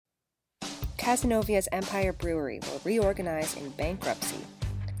Casanovia's Empire Brewery will reorganize in bankruptcy.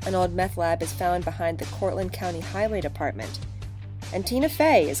 An old meth lab is found behind the Cortland County Highway Department. And Tina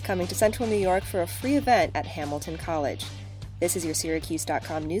Fey is coming to Central New York for a free event at Hamilton College. This is your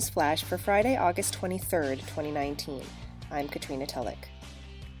Syracuse.com news flash for Friday, August 23rd, 2019. I'm Katrina Tulloch.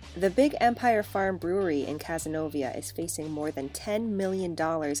 The Big Empire Farm Brewery in Cazenovia is facing more than $10 million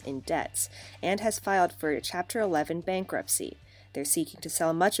in debts and has filed for Chapter 11 bankruptcy. They're seeking to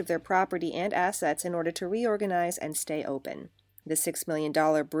sell much of their property and assets in order to reorganize and stay open. The $6 million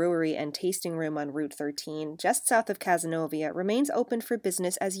brewery and tasting room on Route 13, just south of Cazenovia, remains open for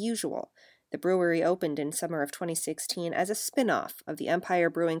business as usual. The brewery opened in summer of 2016 as a spin-off of the Empire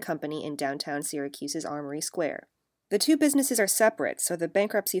Brewing Company in downtown Syracuse's Armory Square. The two businesses are separate, so the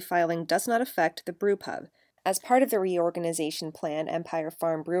bankruptcy filing does not affect the brewpub. As part of the reorganization plan, Empire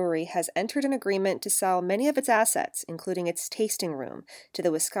Farm Brewery has entered an agreement to sell many of its assets, including its tasting room, to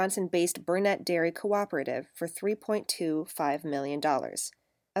the Wisconsin-based Burnett Dairy Cooperative for $3.25 million.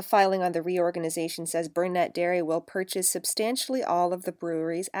 A filing on the reorganization says Burnett Dairy will purchase substantially all of the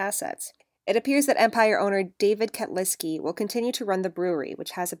brewery's assets. It appears that Empire owner David Ketlisky will continue to run the brewery,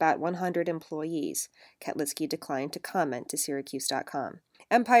 which has about 100 employees. Ketlisky declined to comment to Syracuse.com.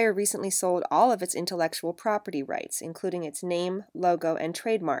 Empire recently sold all of its intellectual property rights, including its name, logo, and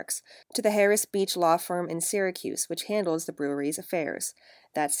trademarks, to the Harris Beach law firm in Syracuse, which handles the brewery's affairs.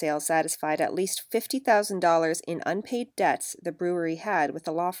 That sale satisfied at least $50,000 in unpaid debts the brewery had with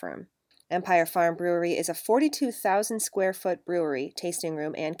the law firm. Empire Farm Brewery is a 42,000-square-foot brewery, tasting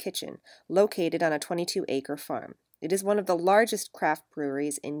room, and kitchen, located on a 22-acre farm. It is one of the largest craft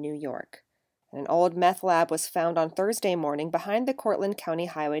breweries in New York. An old meth lab was found on Thursday morning behind the Cortland County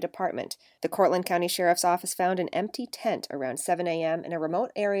Highway Department. The Cortland County Sheriff's Office found an empty tent around 7 a.m. in a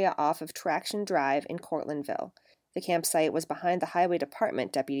remote area off of Traction Drive in Cortlandville. The campsite was behind the Highway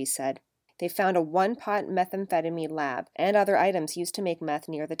Department, deputies said. They found a one-pot methamphetamine lab and other items used to make meth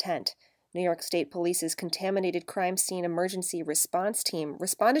near the tent. New York State Police's Contaminated Crime Scene Emergency Response Team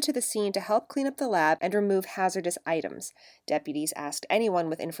responded to the scene to help clean up the lab and remove hazardous items. Deputies asked anyone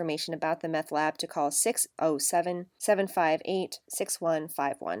with information about the meth lab to call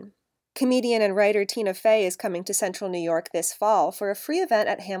 607-758-6151. Comedian and writer Tina Fey is coming to Central New York this fall for a free event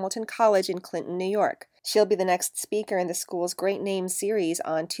at Hamilton College in Clinton, New York. She'll be the next speaker in the school's Great Names series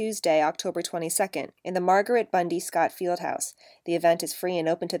on Tuesday, October 22nd, in the Margaret Bundy Scott Fieldhouse. The event is free and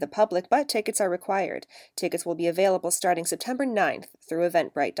open to the public, but tickets are required. Tickets will be available starting September 9th through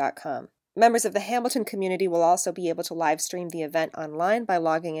Eventbrite.com. Members of the Hamilton community will also be able to live stream the event online by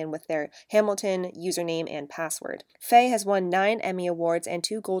logging in with their Hamilton username and password. Fey has won 9 Emmy Awards and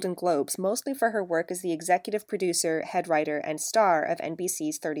 2 Golden Globes, mostly for her work as the executive producer, head writer, and star of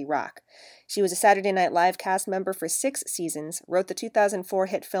NBC's 30 Rock. She was a Saturday Night Live cast member for 6 seasons, wrote the 2004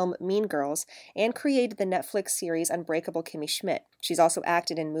 hit film Mean Girls, and created the Netflix series Unbreakable Kimmy Schmidt. She's also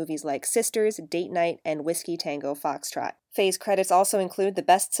acted in movies like Sisters, Date Night, and Whiskey Tango Foxtrot. Fey's credits also include the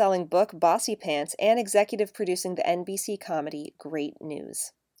best-selling book Bossy Pants and executive producing the NBC comedy Great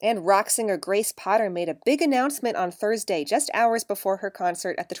News. And rock singer Grace Potter made a big announcement on Thursday, just hours before her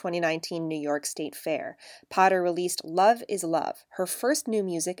concert at the 2019 New York State Fair. Potter released Love is Love, her first new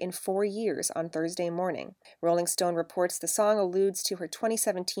music in 4 years, on Thursday morning. Rolling Stone reports the song alludes to her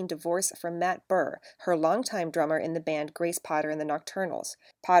 2017 divorce from Matt Burr, her longtime drummer in the band Grace Potter and the Nocturnals.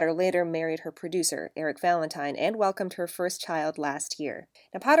 Potter later married her producer, Eric Valentine, and welcomed her first child last year.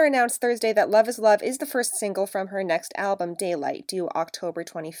 Now, Potter announced Thursday that Love is Love is the first single from her next album, Daylight, due October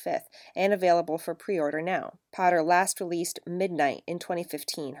 25th, and available for pre-order now. Potter last released Midnight in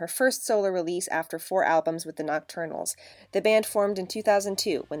 2015, her first solo release after 4 albums with the Nocturnals. The band formed in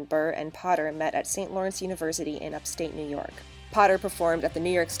 2002 when Burr and Potter met at St. Lawrence University in upstate New York. Potter performed at the New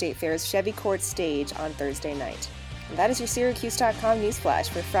York State Fair's Chevy Court stage on Thursday night. And that is your Syracuse.com news flash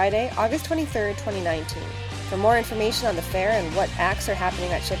for Friday, August 23rd, 2019. For more information on the fair and what acts are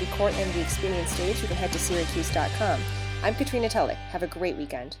happening at Chevy Court and the Experience stage, you can head to Syracuse.com. I'm Katrina Tulloch. Have a great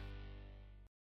weekend.